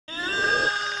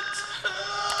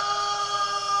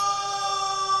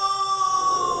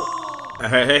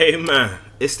Hey man,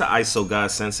 it's the ISO God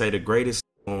Sensei, the greatest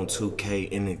on 2K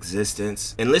in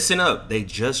existence. And listen up, they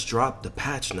just dropped the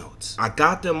patch notes. I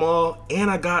got them all,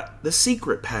 and I got the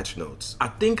secret patch notes. I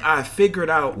think I figured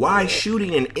out why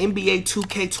shooting in NBA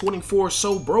 2K24 is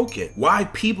so broken. Why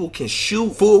people can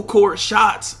shoot full court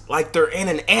shots like they're in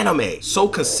an anime so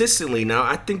consistently now.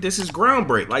 I think this is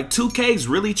groundbreaking. Like 2K's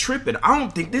really tripping. I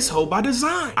don't think this whole by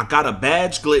design. I got a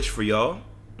badge glitch for y'all.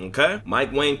 Okay,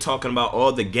 Mike Wang talking about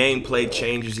all the gameplay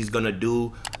changes he's gonna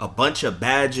do. A bunch of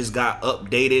badges got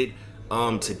updated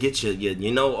to get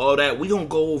you know, all that. We gonna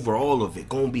go over all of it.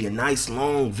 Gonna be a nice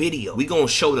long video. We gonna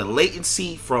show the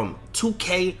latency from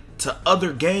 2K to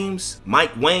other games.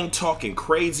 Mike Wang talking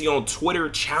crazy on Twitter,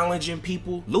 challenging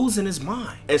people, losing his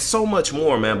mind, and so much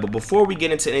more, man. But before we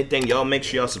get into anything, y'all make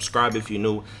sure y'all subscribe if you're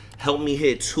new. Help me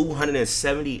hit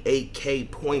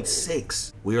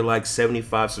 278K.6. We are like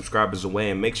 75 subscribers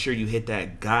away, and make sure you hit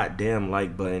that goddamn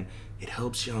like button. It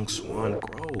helps Young Swan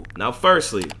grow. Now,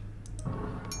 firstly,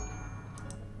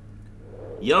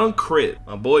 Young Crip,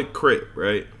 my boy Crip,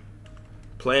 right?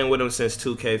 Playing with him since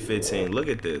 2K15. Look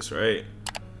at this, right?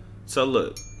 So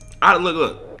look,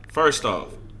 look. First off,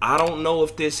 I don't know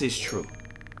if this is true.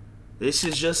 This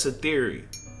is just a theory,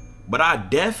 but I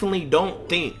definitely don't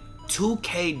think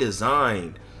 2K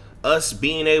designed us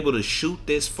being able to shoot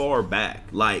this far back,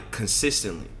 like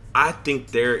consistently. I think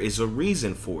there is a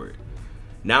reason for it.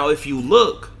 Now, if you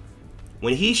look,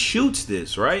 when he shoots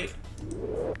this, right?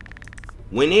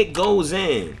 When it goes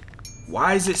in,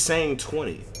 why is it saying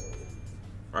 20?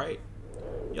 Right?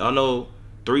 Y'all know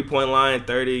 3-point line,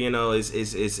 30, you know, it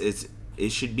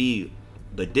should be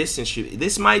the distance.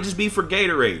 This might just be for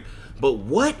Gatorade. But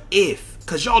what if,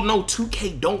 because y'all know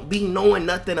 2K don't be knowing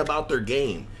nothing about their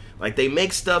game. Like, they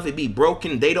make stuff, it be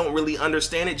broken, they don't really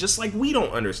understand it, just like we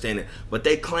don't understand it. But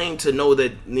they claim to know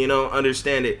that, you know,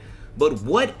 understand it. But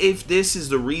what if this is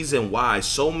the reason why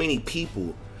so many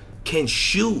people can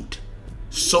shoot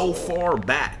so far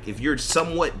back? If you're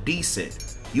somewhat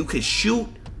decent, you could shoot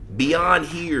beyond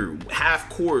here, half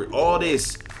court, all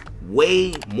this,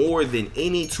 way more than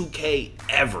any 2K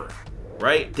ever.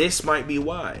 Right? This might be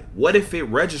why. What if it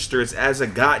registers as a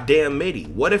goddamn midi?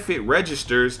 What if it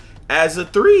registers as a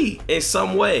 3 in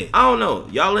some way? I don't know.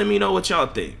 Y'all let me know what y'all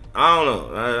think. I don't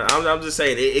know. I'm just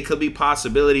saying it could be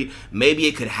possibility. Maybe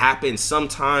it could happen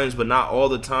sometimes, but not all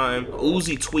the time.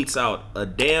 Uzi tweets out a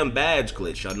damn badge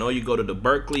glitch. I know you go to the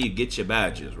Berkeley, you get your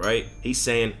badges, right? He's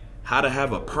saying how to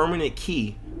have a permanent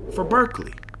key for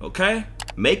Berkeley. Okay?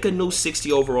 Make a new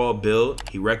 60 overall build.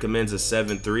 He recommends a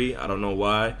 7-3. I don't know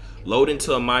why. Load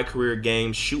into a My Career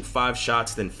game, shoot 5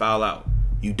 shots, then foul out.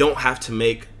 You don't have to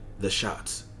make the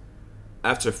shots.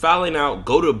 After fouling out,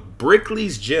 go to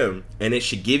Brickley's gym, and it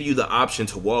should give you the option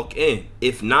to walk in.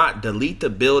 If not, delete the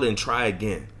build and try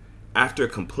again. After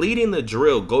completing the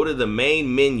drill, go to the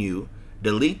main menu,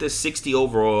 delete the 60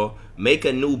 overall, make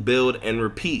a new build, and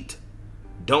repeat.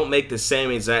 Don't make the same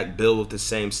exact build with the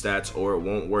same stats or it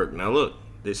won't work. Now look,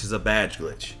 this is a badge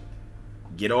glitch.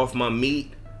 Get off my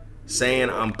meat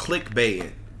saying I'm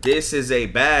clickbaiting. This is a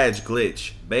badge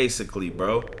glitch, basically,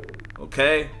 bro.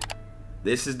 Okay?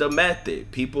 This is the method.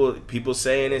 People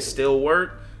saying it still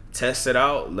work. Test it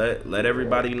out. Let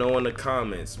everybody know in the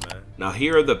comments, man. Now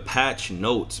here are the patch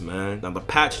notes, man. Now the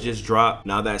patch just dropped.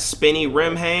 Now that spinny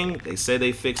rim hang, they say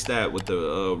they fixed that with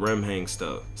the rim hang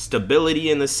stuff.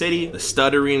 Stability in the city, the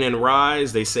stuttering and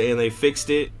rise, they saying they fixed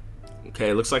it.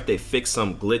 Okay, it looks like they fixed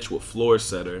some glitch with floor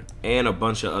setter and a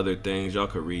bunch of other things. Y'all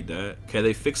could read that. Okay,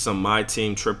 they fixed some My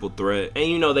Team triple threat, and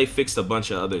you know they fixed a bunch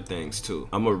of other things too.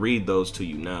 I'm gonna read those to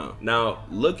you now. Now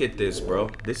look at this, bro.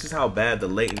 This is how bad the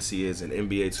latency is in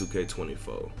NBA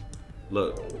 2K24.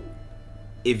 Look,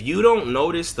 if you don't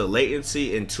notice the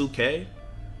latency in 2K,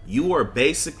 you are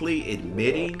basically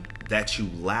admitting that you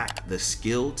lack the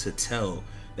skill to tell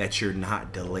that you're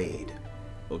not delayed.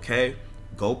 Okay?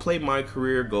 Go play My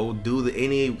Career, go do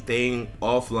anything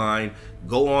offline,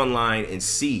 go online and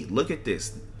see. Look at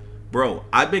this. Bro,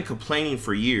 I've been complaining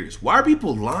for years. Why are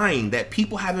people lying that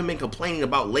people haven't been complaining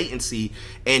about latency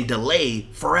and delay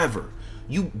forever?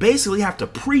 You basically have to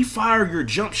pre-fire your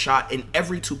jump shot in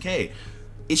every 2K.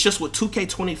 It's just with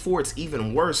 2K24, it's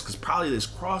even worse because probably this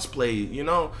crossplay, you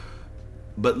know?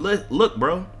 But look,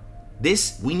 bro,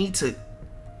 we need to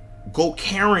go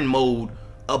Karen mode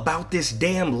about this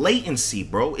damn latency,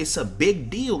 bro. It's a big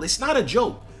deal. It's not a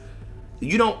joke.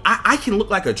 You know, I can look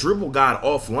like a dribble god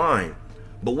offline,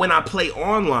 but when I play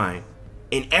online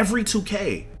in every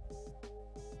 2K,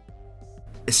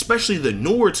 especially the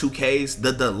newer 2Ks,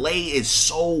 the delay is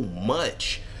so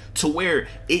much. to where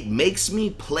it makes me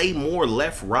play more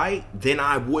left right than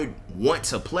I would want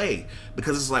to play,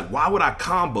 because it's like, why would I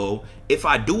combo? If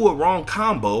I do a wrong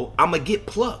combo, I'm gonna get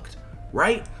plucked,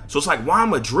 right? So it's like, why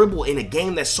am I dribble in a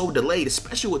game that's so delayed?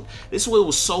 Especially with this, what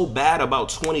was so bad about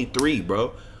 23,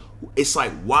 bro. It's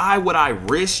like, why would I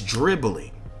risk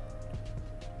dribbling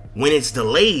when it's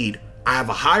delayed? I have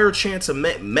a higher chance of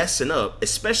messing up,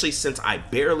 especially since I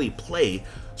barely play,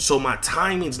 so my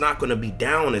timing's not going to be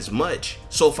down as much.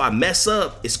 So if I mess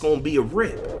up, it's going to be a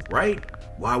rip, right?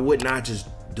 Why wouldn't I just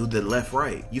do the left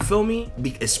right? You feel me?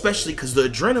 Especially because the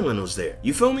adrenaline was there.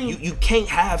 You feel me? You can't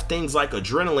have things like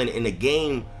adrenaline in a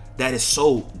game that is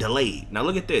so delayed. Now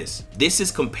look at this. This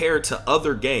is compared to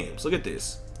other games. Look at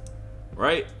this,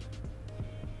 right?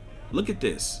 Look at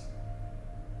this.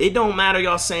 It don't matter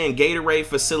y'all saying Gatorade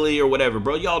facility or whatever,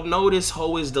 bro. Y'all know this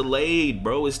hoe is delayed,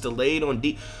 bro. It's delayed on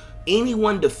D.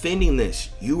 Anyone defending this,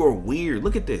 you are weird.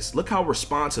 Look at this. Look how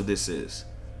responsive this is.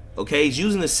 Okay, he's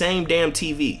using the same damn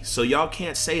TV, so y'all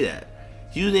can't say that.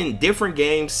 Using different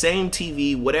games, same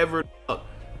TV, whatever.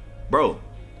 Bro,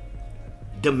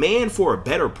 demand for a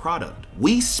better product.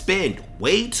 We spend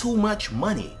way too much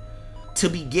money to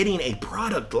be getting a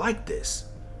product like this.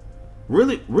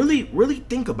 Really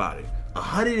think about it.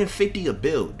 150 a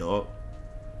build, dog.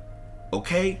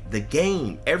 Okay, the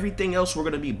game, everything else we're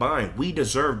gonna be buying, we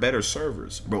deserve better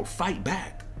servers, bro. Fight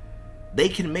back. They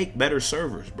can make better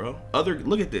servers, bro.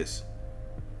 Look at this.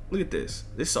 Look at this.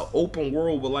 This is an open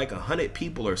world with like 100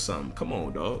 people or something. Come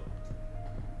on, dog.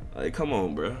 Like, come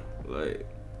on, bro. Like,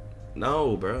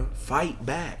 no, bro. Fight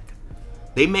back.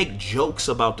 They make jokes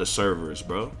about the servers,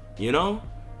 bro. You know,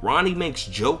 Ronnie makes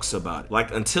jokes about it.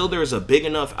 Like, until there's a big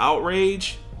enough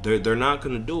outrage, they're not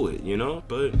gonna do it, you know.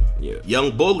 But yeah,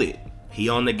 Young Bullet, he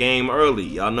on the game early.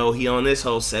 Y'all know he on this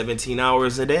whole 17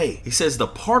 hours a day. He says the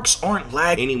parks aren't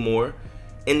lagging anymore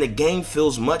and the game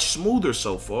feels much smoother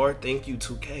so far. Thank you,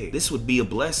 2K. This would be a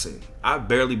blessing. I've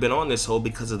barely been on this hole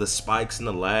because of the spikes and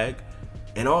the lag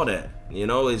and all that. You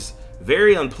know, it's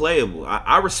very unplayable.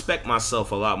 I respect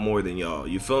myself a lot more than y'all.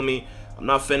 You feel me? I'm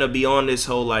not finna be on this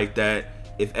hole like that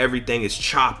if everything is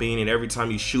chopping and every time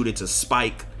you shoot it's a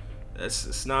spike.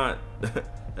 It's not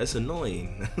that's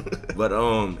annoying. But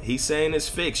he's saying it's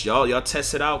fixed. Y'all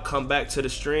test it out, come back to the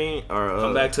stream or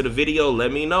come back to the video,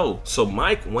 let me know. So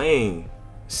Mike Wang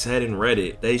said in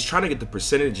Reddit that he's trying to get the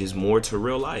percentages more to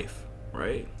real life,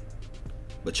 right?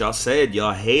 But y'all said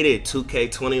y'all hated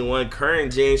 2K21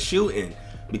 current gen shooting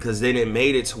because then it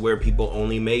made it to where people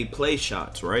only made play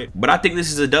shots, right? But I think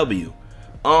this is a W.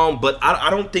 But I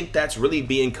don't think that's really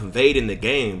being conveyed in the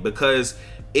game, because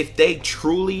if they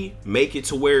truly make it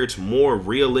to where it's more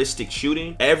realistic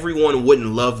shooting, everyone wouldn't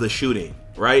love the shooting,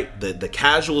 right? The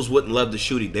casuals wouldn't love the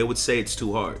shooting. They would say it's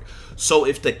too hard. So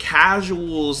if the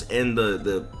casuals and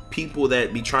the people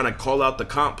that be trying to call out the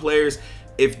comp players,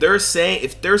 if they're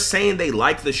saying they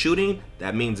like the shooting,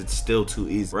 that means it's still too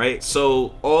easy, right?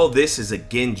 So all this is a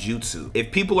genjutsu.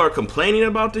 If people are complaining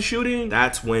about the shooting,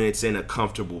 that's when it's in a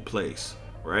comfortable place,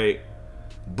 right?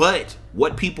 But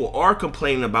what people are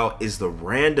complaining about is the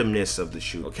randomness of the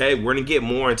shoot. Okay, we're gonna get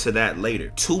more into that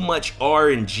later. Too much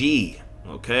RNG.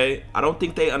 Okay, I don't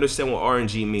think they understand what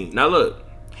RNG means. Now look,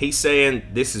 he's saying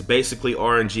this is basically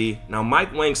RNG. Now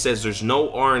Mike Wang says there's no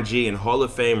RNG in Hall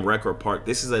of Fame Record Park.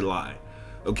 This is a lie.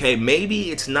 Okay, maybe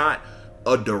it's not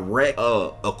a direct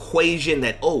equation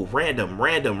that, oh, random,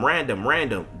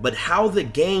 but how the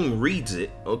game reads it,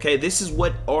 okay, this is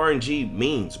what RNG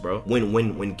means, bro. When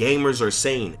gamers are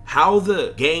saying how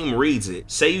the game reads it,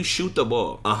 say you shoot the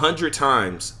ball 100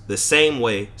 times the same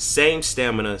way, same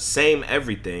stamina, same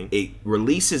everything, it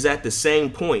releases at the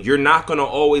same point, you're not gonna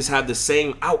always have the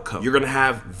same outcome. You're gonna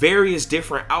have various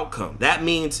different outcomes. That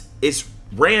means it's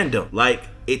random. Like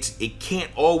it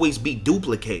can't always be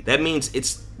duplicated. That means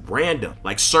it's random.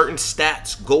 Like certain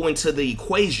stats go into the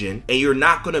equation and you're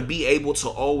not going to be able to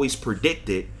always predict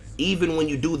it, even when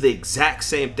you do the exact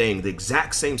same thing, the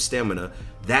exact same stamina.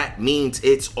 That means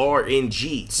it's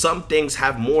RNG. Some things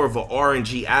have more of a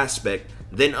RNG aspect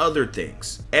than other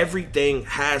things. Everything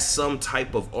has some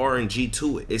type of RNG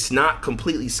to it. It's not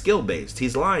completely skill based.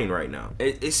 He's lying right now.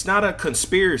 It's not a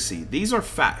conspiracy. These are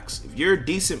facts. If you're a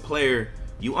decent player,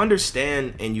 you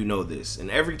understand and you know this.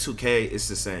 And every 2K is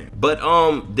the same. But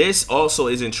this also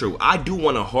isn't true. I do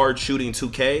want a hard shooting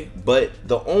 2K, but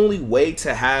the only way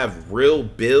to have real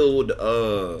build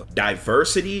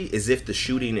diversity is if the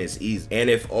shooting is easy.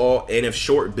 And if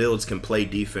short builds can play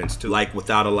defense too, like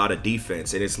without a lot of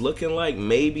defense. And it's looking like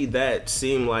maybe that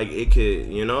seemed like it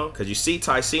could, you know, because you see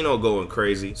Ticino going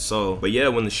crazy. So, but yeah,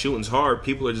 when the shooting's hard,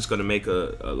 people are just gonna make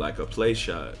a play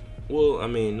shot. Well, I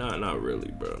mean, not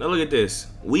really, bro. Now look at this.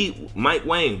 Mike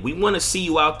Wang, we want to see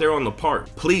you out there on the park.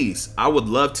 Please, I would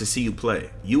love to see you play.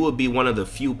 You would be one of the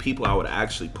few people I would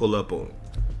actually pull up on.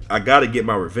 I gotta get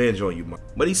my revenge on you, Mike.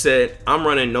 But he said, I'm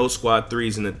running no squad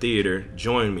 3s in the theater.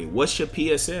 Join me. What's your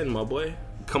PSN, my boy?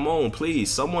 Come on,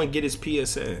 please. Someone get his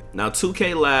PSN. Now,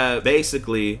 2K Lab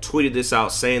basically tweeted this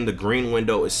out saying the green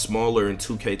window is smaller in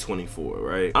 2K24,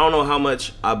 right? I don't know how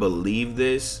much I believe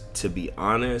this, to be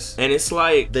honest. And it's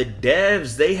like the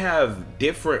devs, they have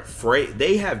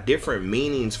different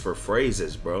meanings for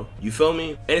phrases, bro. You feel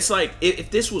me? And it's like,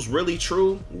 if this was really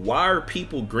true, why are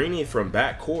people greening from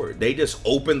backcourt? They just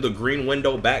opened the green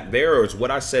window back there, or is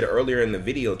what I said earlier in the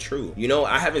video true? You know,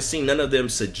 I haven't seen none of them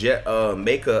suggest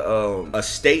make a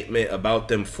statement about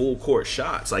them full court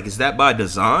shots. Like, is that by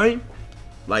design?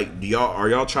 Like, are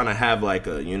y'all trying to have like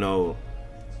a, you know,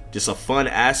 just a fun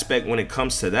aspect when it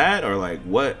comes to that, or like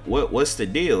what's the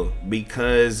deal?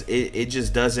 Because it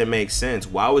just doesn't make sense.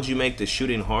 Why would you make the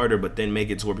shooting harder but then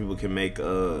make it to where people can make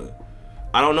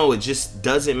I don't know, it just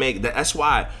doesn't make that. That's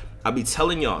why I be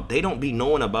telling y'all, they don't be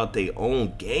knowing about their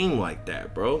own game like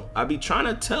that, bro. I be trying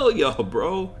to tell y'all,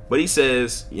 bro. But he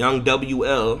says, young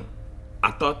WL, I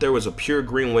thought there was a pure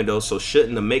green window, so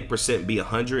shouldn't the make percent be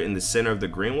 100 in the center of the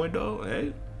green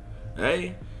window?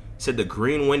 Hey, said the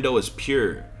green window is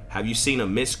pure. Have you seen a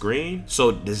missed green? So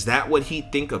is that what he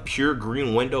think a pure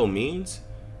green window means?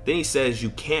 Then he says you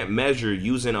can't measure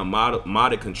using a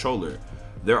modded controller.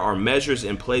 There are measures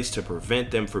in place to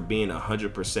prevent them from being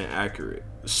 100% accurate.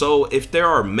 So if there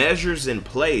are measures in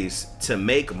place to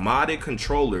make modded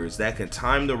controllers that can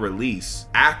time the release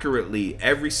accurately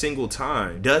every single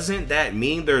time, doesn't that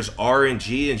mean there's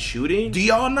RNG in shooting? Do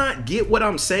y'all not get what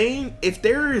I'm saying? If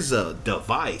there is a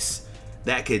device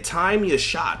that could time your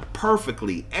shot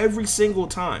perfectly every single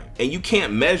time, and you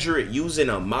can't measure it using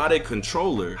a modded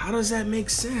controller, how does that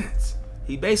make sense?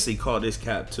 He basically called this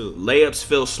cap too. Layups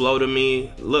feel slow to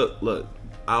me. Look,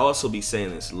 I also be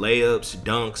saying this. Layups,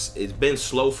 dunks, it's been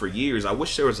slow for years. I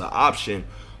wish there was an option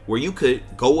where you could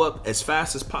go up as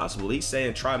fast as possible. He's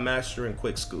saying try mastering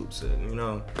quick scoops, and you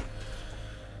know,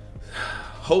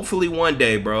 hopefully one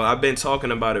day, bro. I've been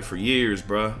talking about it for years,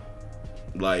 bro.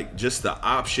 Like, just the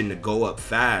option to go up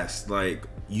fast. Like,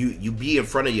 you be in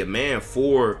front of your man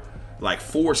for like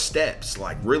 4 steps,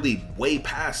 like really way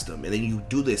past them, and then you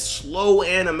do this slow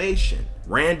animation,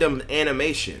 random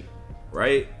animation,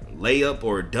 right? Layup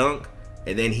or dunk,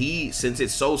 and then he, since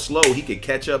it's so slow, he could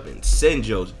catch up and send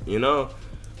you know,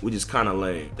 which is kind of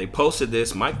lame. They posted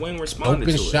this. Mike Wang responded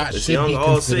to it. Open shot should be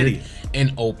considered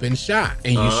an open shot,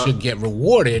 and you should get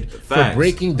rewarded for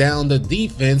breaking down the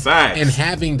defense and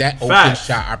having that open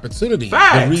shot opportunity.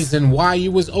 The reason why you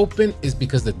was open is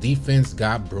because the defense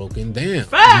got broken down.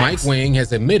 Mike Wang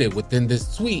has admitted within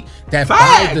this tweet that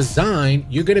by design,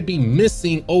 you're going to be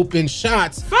missing open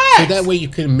shots so that way you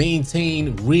can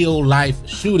maintain real life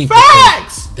shooting.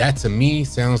 That to me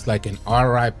sounds like an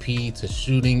RIP to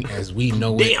shooting as we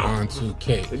know it on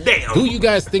 2K. Do you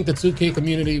guys think the 2K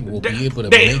community will be able to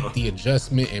make the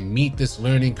adjustment and meet this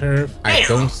learning curve? I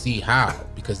don't see how,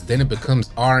 because then it becomes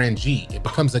RNG. It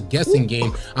becomes a guessing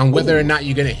game on whether or not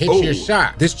you're gonna hit your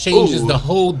shot. This changes the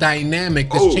whole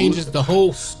dynamic. This changes the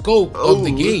whole scope of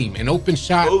the game. An open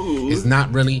shot is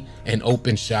not really an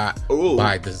open shot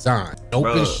by design.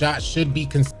 Open shot should be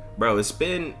considered. Bro, it's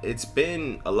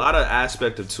been a lot of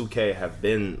aspects of 2K have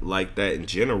been like that in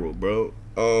general, bro.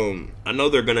 I know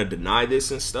they're gonna deny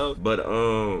this and stuff, but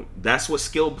that's what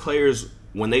skilled players,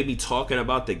 when they be talking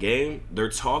about the game, they're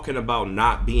talking about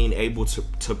not being able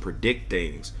to predict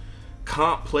things.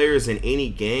 Comp players in any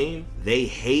game, they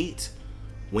hate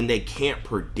when they can't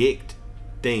predict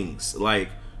things. Like,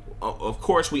 of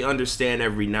course we understand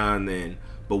every now and then,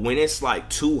 but when it's like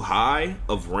too high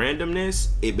of randomness,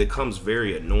 it becomes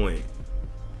very annoying,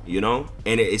 you know?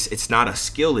 And it's not a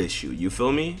skill issue, you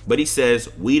feel me? But he says,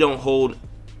 we don't hold,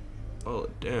 oh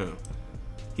damn.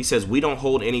 He says, we don't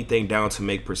hold anything down to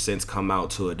make percents come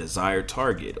out to a desired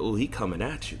target. Oh, he coming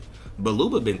at you.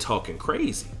 Baluba been talking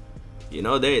crazy. You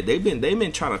know, they've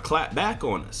been trying to clap back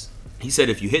on us. He said,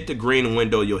 if you hit the green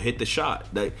window, you'll hit the shot.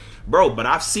 Bro, but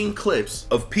I've seen clips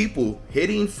of people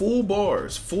hitting full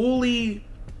bars, fully,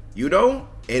 you know,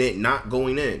 and it not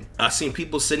going in. I've seen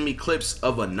people send me clips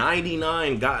of a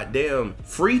 99 goddamn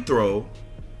free throw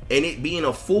and it being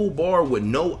a full bar with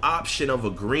no option of a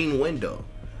green window.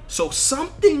 So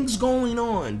something's going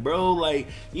on, bro. Like,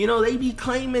 you know, they be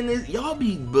claiming this. Y'all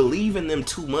be believing them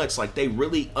too much. Like, they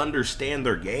really understand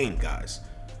their game, guys.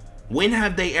 When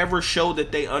have they ever showed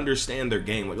that they understand their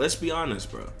game? Like, let's be honest,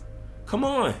 bro. Come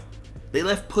on. They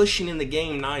left pushing in the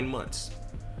game 9 months.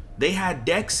 They had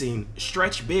dexing,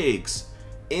 stretch bigs,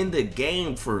 in the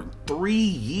game for 3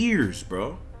 years,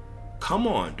 bro. Come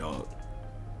on, dog.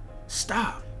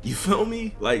 Stop. You feel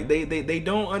me? Like, they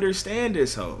don't understand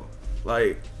this hoe.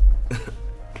 Like,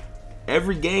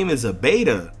 every game is a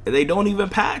beta, and they don't even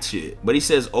patch it. But he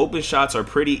says open shots are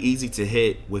pretty easy to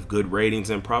hit with good ratings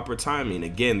and proper timing.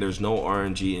 Again, there's no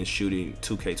RNG in shooting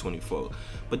 2K24.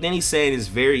 But then he's saying it's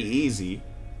very easy,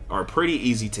 or pretty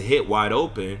easy to hit wide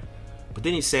open. But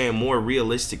then he's saying more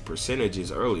realistic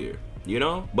percentages earlier, you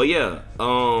know? But yeah,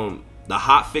 the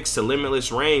hot fix to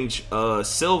limitless range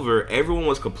silver, everyone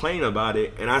was complaining about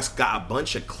it, and I got a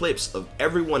bunch of clips of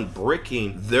everyone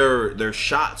bricking their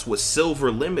shots with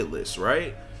silver limitless,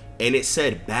 right? And it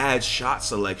said bad shot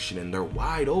selection, and they're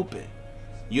wide open,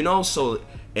 you know? So,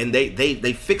 and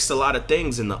they fixed a lot of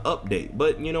things in the update,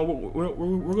 but you know,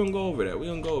 we're gonna go over that. We're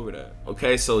gonna go over that.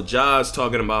 Okay, so Ja's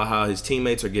talking about how his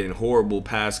teammates are getting horrible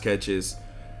pass catches.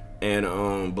 And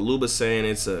Baluba saying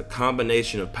it's a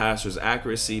combination of passers'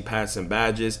 accuracy, passing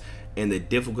badges, and the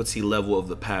difficulty level of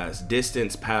the pass,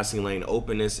 distance, passing lane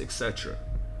openness, etc.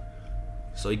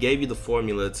 So he gave you the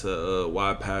formula to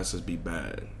why passes be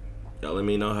bad. Y'all let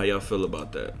me know how y'all feel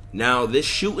about that. Now this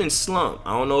shooting slump,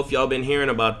 I don't know if y'all been hearing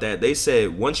about that. They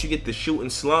said once you get the shooting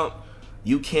slump,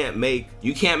 you can't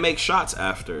make shots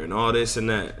after and all this and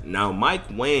that. Now Mike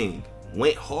Wang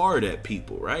went hard at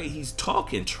people, right? He's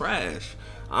talking trash.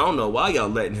 I don't know why y'all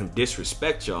letting him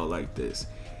disrespect y'all like this.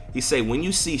 He say when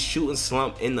you see shooting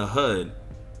slump in the HUD,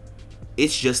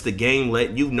 it's just the game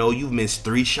letting you know you've missed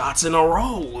 3 shots in a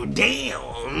row.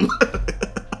 Damn.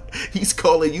 He's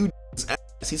calling you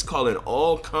ass. He's calling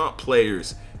all comp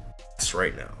players ass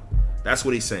right now. That's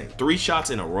what he's saying. 3 shots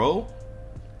in a row?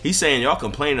 He's saying y'all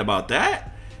complaining about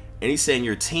that? And he's saying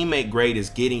your teammate grade is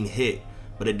getting hit,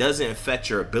 but it doesn't affect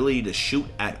your ability to shoot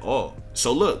at all.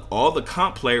 So look, all the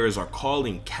comp players are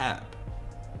calling cap,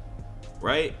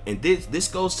 right? And this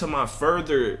goes to my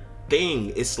further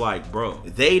thing. It's like, bro,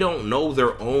 they don't know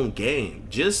their own game.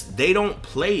 They don't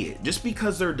play it. Just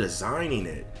because they're designing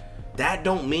it, that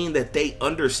don't mean that they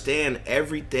understand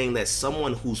everything that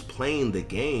someone who's playing the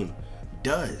game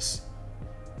does,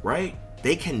 right?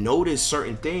 They can notice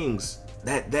certain things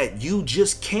that you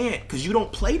just can't, because you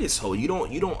don't play this whole. You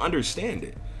don't understand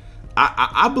it.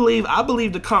 I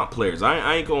believe the comp players.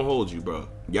 I ain't gonna hold you, bro.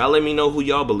 Y'all let me know who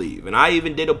y'all believe. And I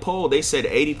even did a poll. They said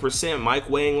 80% Mike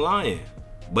Wang lying,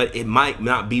 but it might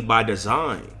not be by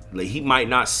design. Like, he might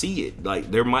not see it.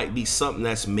 Like, there might be something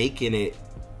that's making it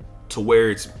to where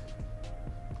it's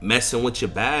messing with your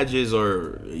badges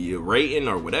or your rating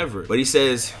or whatever. But he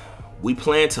says we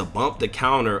plan to bump the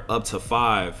counter up to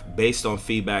 5 based on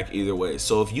feedback either way.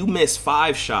 So if you miss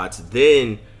 5 shots,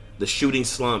 then the shooting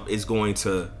slump is going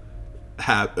to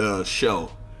have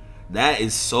show. That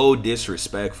is so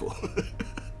disrespectful.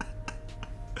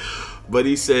 But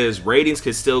he says ratings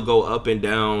can still go up and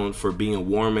down for being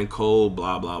warm and cold,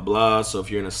 blah blah blah. So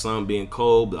if you're in the sun being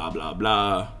cold, blah blah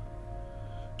blah.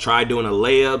 Try doing a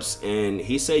layups, and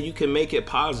he said you can make it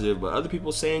positive, but other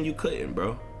people saying you couldn't,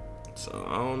 bro. So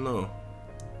I don't know.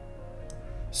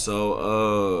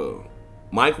 So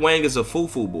Mike Wang is a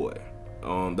foo-foo boy.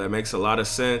 That makes a lot of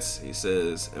sense. He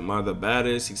says, am I the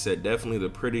baddest? He said definitely the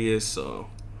prettiest. So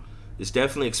this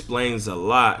definitely explains a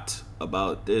lot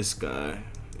about this guy,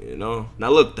 you know. Now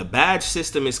look, the badge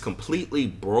system is completely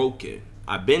broken.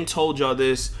 I've been told y'all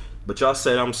this, but y'all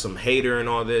said I'm some hater and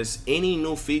all this. Any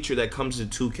new feature that comes to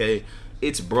 2K,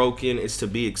 it's broken. It's to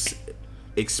be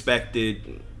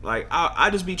expected. Like, I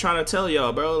just be trying to tell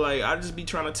y'all, bro. Like, I just be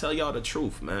trying to tell y'all the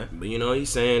truth, man. But, you know, he's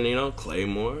saying, you know,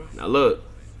 Claymore. Now, look,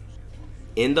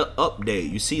 in the update,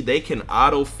 you see they can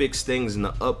auto-fix things in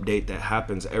the update that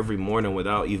happens every morning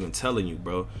without even telling you,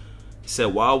 bro. He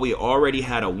said, while we already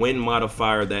had a win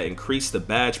modifier that increased the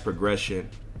badge progression.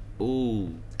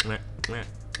 Ooh.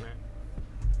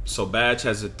 So Badge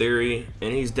has a theory,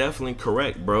 and he's definitely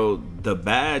correct, bro. The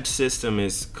badge system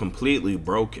is completely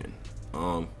broken.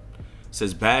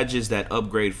 Says badges that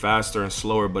upgrade faster and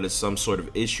slower, but it's some sort of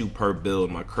issue per build.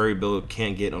 My Curry build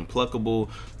can't get unpluckable,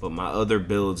 but my other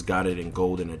builds got it in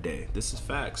gold in a day. This is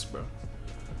facts, bro.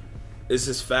 This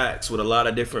is facts. With a lot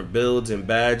of different builds and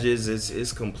badges,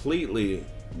 it's completely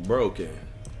broken.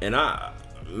 And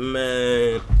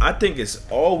man, I think it's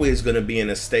always gonna be in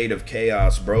a state of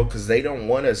chaos, bro, because they don't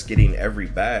want us getting every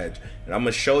badge. And I'm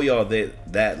gonna show y'all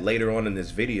that later on in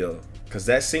this video, because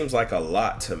that seems like a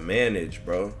lot to manage,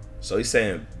 bro. So he's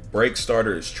saying break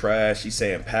starter is trash. He's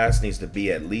saying pass needs to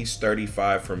be at least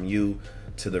 35 from you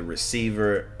to the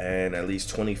receiver and at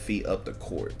least 20 feet up the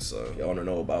court. So y'all wanna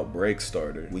know about break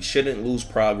starter. We shouldn't lose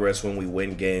progress when we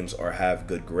win games or have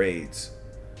good grades.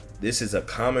 This is a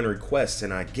common request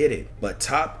and I get it, but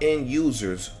top end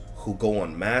users who go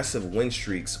on massive win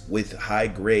streaks with high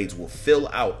grades will fill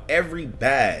out every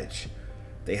badge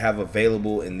they have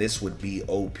available, and this would be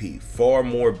OP. Far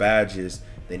more badges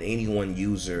than any one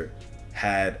user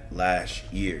had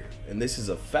last year. And this is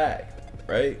a fact,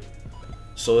 right?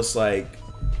 So it's like,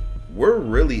 we're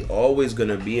really always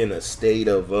gonna be in a state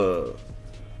of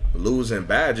losing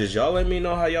badges. Y'all let me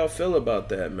know how y'all feel about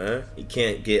that, man. You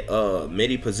can't get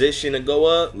midi position to go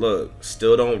up. Look,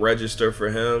 still don't register for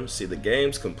him. See, the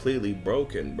game's completely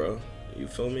broken, bro. You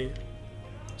feel me?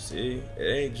 See, it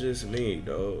ain't just me,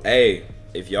 dog. Hey,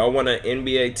 if y'all want an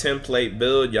NBA template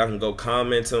build, y'all can go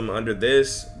comment them under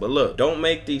this. But look, don't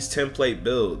make these template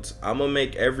builds. I'm gonna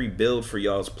make every build for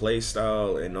y'all's play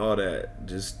style and all that.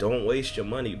 Just don't waste your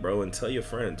money, bro, and tell your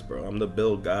friends, bro. I'm the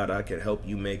build god. I can help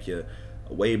you make you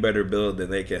a way better build than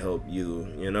they can help you,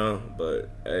 you know? But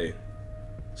hey,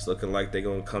 it's looking like they're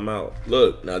gonna come out.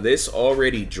 Look, now this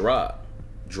already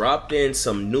dropped in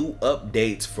some new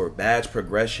updates for badge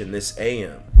progression this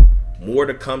AM. More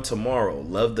to come tomorrow.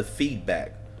 Love the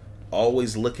feedback.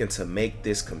 Always looking to make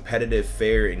this competitive,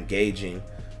 fair, engaging.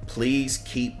 Please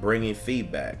keep bringing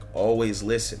feedback. Always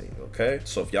listening, okay?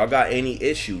 So if y'all got any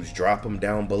issues, drop them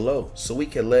down below so we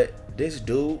can let this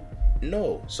dude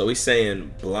know. So he's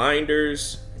saying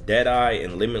blinders, Deadeye,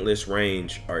 and limitless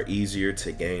range are easier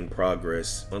to gain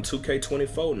progress on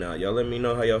 2K24 now. Y'all let me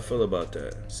know how y'all feel about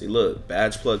that. See, look,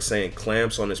 badge plug saying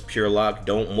clamps on his pure lock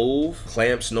don't move.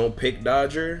 Clamps no pick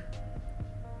dodger.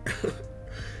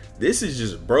 This is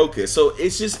just broken. So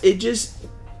it just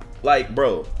like,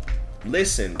 bro,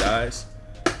 listen guys,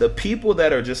 the people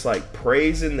that are just like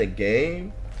praising the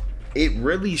game, it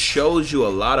really shows you a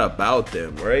lot about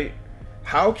them, right?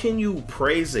 How can you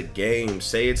praise a game,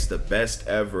 say it's the best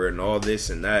ever and all this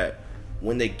and that,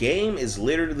 when the game is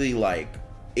literally like,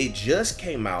 it just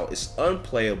came out, it's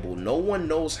unplayable, no one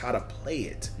knows how to play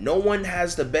it, no one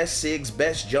has the best SIGs,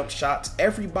 best jump shots,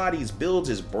 everybody's builds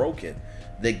is broken,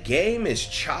 the game is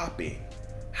chopping.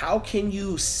 How can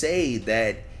you say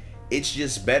that it's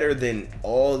just better than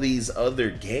all these other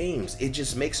games? It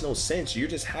just makes no sense. You're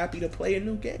just happy to play a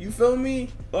new game. You feel me?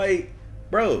 Like,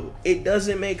 bro, it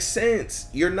doesn't make sense.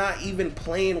 You're not even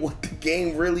playing what the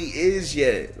game really is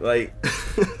yet. Like,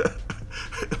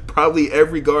 probably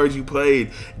every guard you played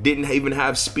didn't even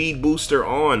have speed booster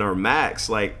on or max.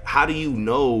 Like, how do you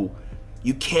know?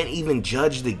 You can't even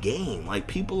judge the game. Like,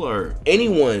 people are,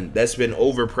 anyone that's been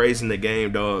overpraising the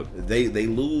game, dog, they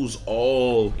lose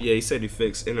all. Yeah, he said he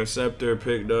fixed interceptor,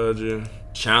 pick dodger,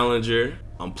 challenger,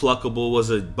 unpluckable was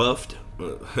a buffed.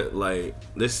 Like,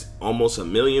 this almost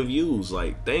 1 million views.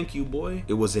 Like, thank you, boy.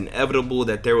 It was inevitable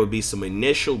that there would be some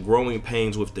initial growing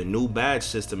pains with the new badge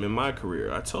system in my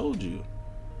career. I told you.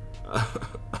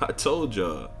 I told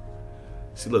y'all.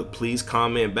 See, look, please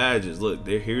comment badges. Look,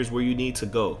 here's where you need to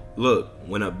go. Look,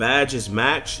 when a badge is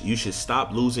maxed, you should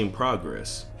stop losing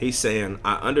progress. He's saying,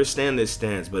 I understand this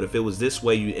stance, but if it was this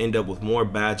way, you end up with more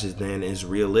badges than is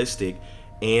realistic,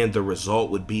 and the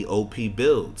result would be OP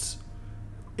builds.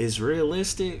 Is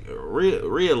realistic?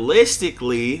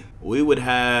 Realistically, we would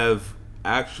have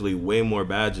actually way more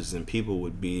badges and people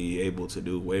would be able to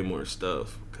do way more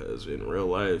stuff. Because in real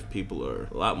life, people are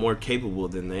a lot more capable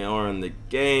than they are in the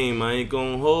game. I ain't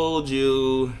gonna hold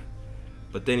you.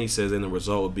 But then he says, and the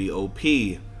result would be OP.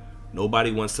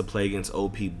 Nobody wants to play against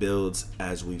OP builds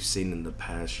as we've seen in the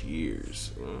past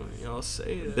years. Y'all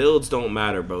say that. Builds don't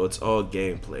matter, bro. It's all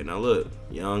gameplay. Now look,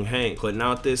 Young Hank putting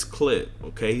out this clip.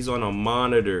 Okay, he's on a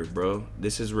monitor, bro.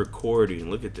 This is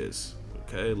recording. Look at this.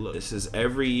 Okay, look. This is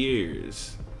every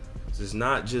year's. This is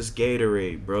not just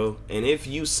Gatorade, bro. And if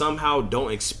you somehow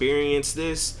don't experience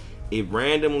this, it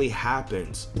randomly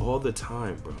happens all the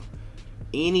time, bro.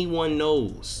 Anyone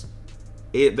knows.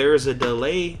 There's a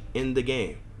delay in the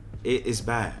game. It is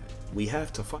bad. We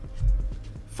have to fight.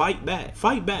 Fight back.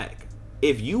 Fight back.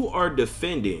 If you are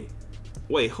defending...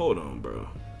 Wait, hold on, bro.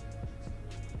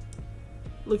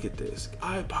 Look at this.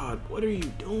 iPod, what are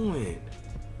you doing?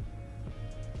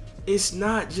 It's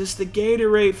not just the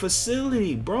Gatorade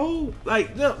facility, bro.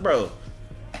 Like, look, bro.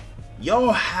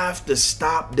 Y'all have to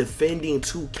stop defending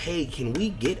 2K. Can we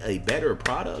get a better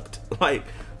product? Like,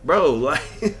 bro,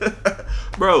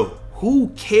 bro, who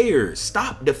cares?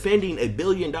 Stop defending a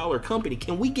billion-dollar company.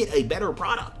 Can we get a better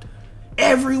product?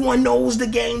 Everyone knows the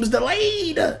game's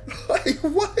delayed. Like,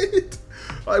 what?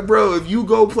 Like, bro, if you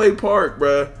go play Park,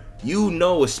 bro, you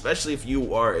know, especially if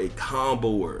you are a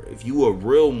comboer, if you a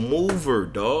real mover,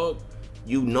 dog,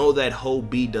 you know that hoe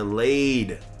be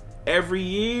delayed every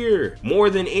year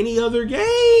more than any other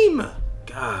game.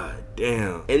 God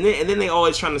damn. And then they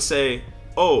always trying to say,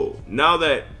 oh, now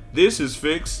that this is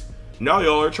fixed, Now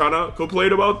y'all are trying to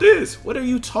complain about this. What are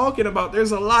you talking about?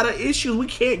 There's a lot of issues. We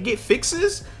can't get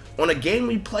fixes on a game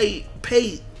we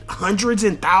pay hundreds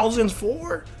and thousands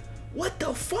for? What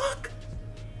the fuck?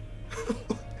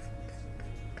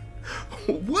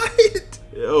 What?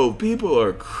 Yo, people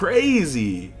are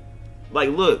crazy. Like,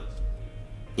 look,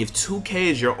 if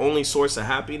 2K is your only source of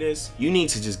happiness, you need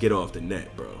to just get off the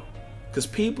net, bro. Because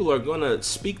people are gonna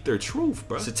speak their truth,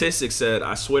 bro. Statistics said,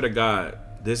 I swear to God,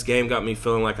 this game got me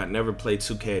feeling like I never played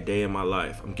 2K a day in my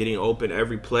life. I'm getting open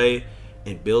every play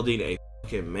and building a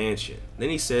fucking mansion. Then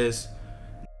he says,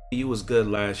 you was good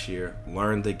last year,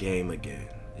 learn the game again.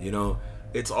 You know,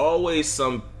 it's always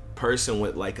some person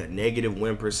with like a negative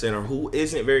win percent or who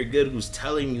isn't very good who's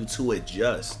telling you to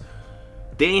adjust.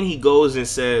 Then he goes and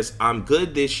says, I'm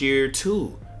good this year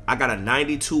too. I got a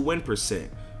 92 win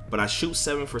percent, but I shoot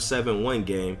 7 for 7 one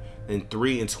game and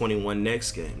 3 and 21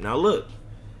 next game. Now look,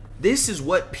 this is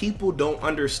what people don't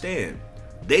understand.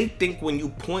 They think when you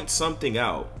point something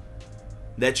out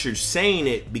that you're saying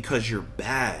it because you're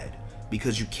bad,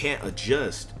 because you can't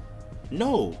adjust.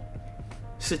 No.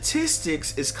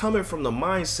 Statistics is coming from the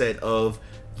mindset of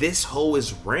this hoe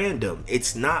is random.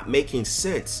 It's not making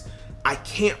sense. I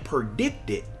can't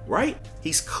predict it, right?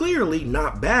 He's clearly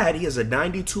not bad. He has a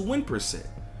 92 win percent.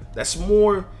 That's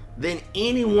more than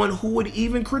anyone who would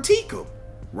even critique him,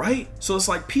 right? So it's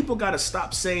like people gotta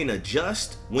stop saying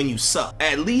adjust when you suck.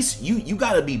 At least you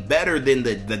gotta be better than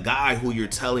the guy who you're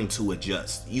telling to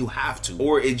adjust. You have to,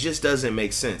 or it just doesn't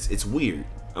make sense. It's weird.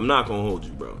 I'm not gonna hold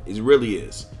you, bro. It really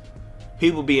is.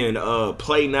 People being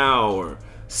play now or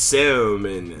sim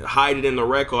and hide it in the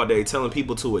rec all day telling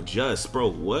people to adjust, bro.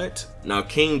 What? Now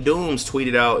King Dooms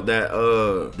tweeted out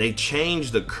that they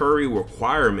changed the Curry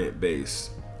requirement base.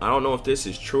 I don't know if this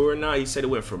is true or not. He said it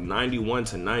went from 91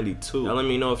 to 92. Now let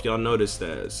me know if y'all noticed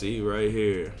that. See right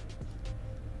here.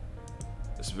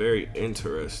 It's very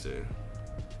interesting.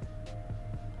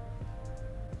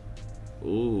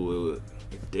 Ooh,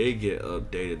 it did get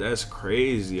updated. That's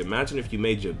crazy. Imagine if you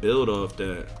made your build off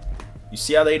that. You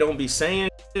see how they don't be saying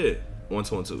shit?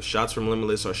 1-2-1-2. Shots from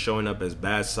Limitless are showing up as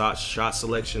bad shot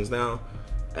selections now.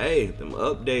 Hey, them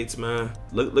updates, man.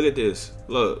 Look at this.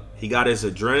 Look, he got his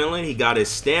adrenaline. He got his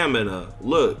stamina.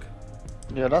 Look.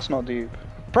 Yeah, that's not deep.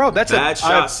 Bro, that's bad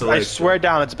shot selection. I swear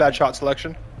down, it's a bad shot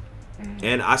selection.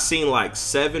 And I seen like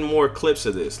 7 more clips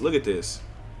of this. Look at this.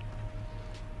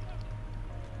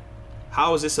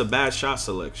 How is this a bad shot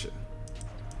selection?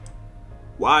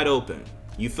 Wide open.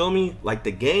 You feel me? Like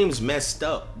the game's messed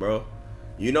up, bro.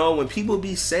 You know, when people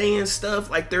be saying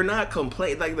stuff, like they're not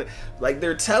complaining, like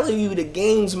they're telling you the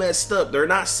game's messed up. They're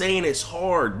not saying it's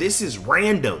hard. This is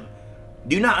random.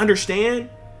 Do you not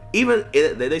understand? Even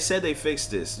they said they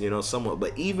fixed this, you know, somewhat,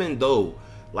 but even though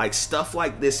like stuff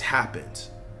like this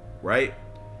happens, right?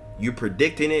 You're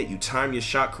predicting it, you time your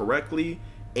shot correctly,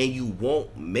 and you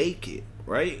won't make it,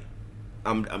 right?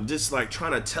 I'm just like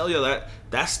trying to tell you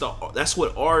that's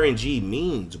what RNG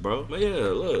means, bro. But yeah,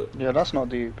 look. Yeah, that's not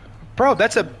deep. Bro,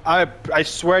 that's I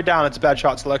swear down, it's a bad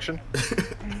shot selection.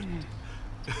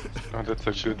 Oh, that's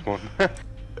a good one.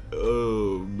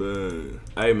 Oh man.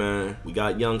 Hey man, we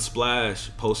got Young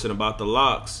Splash posting about the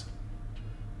locks.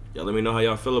 Y'all let me know how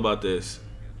y'all feel about this.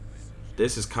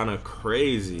 This is kind of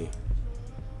crazy.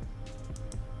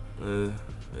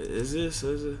 Is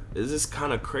this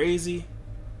kind of crazy?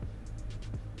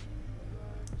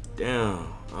 Damn,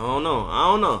 I don't know.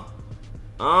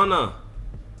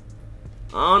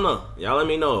 Y'all let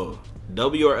me know.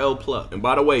 W or L pluck. And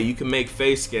by the way, you can make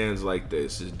face scans like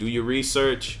this. Just do your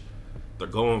research. They're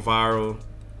going viral.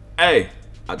 Hey,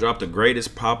 I dropped the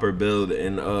greatest popper build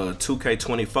in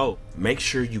 2K24. Make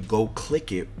sure you go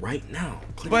click it right now.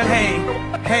 But hey,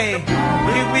 here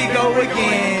we go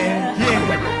again.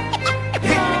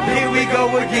 Yeah. Here we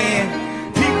go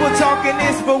again. People talking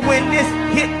this, but when this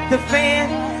hit the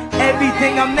fan,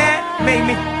 everything I'm at made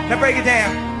me. Now break it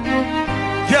down.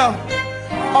 Yo,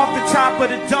 off the top of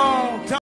the dome.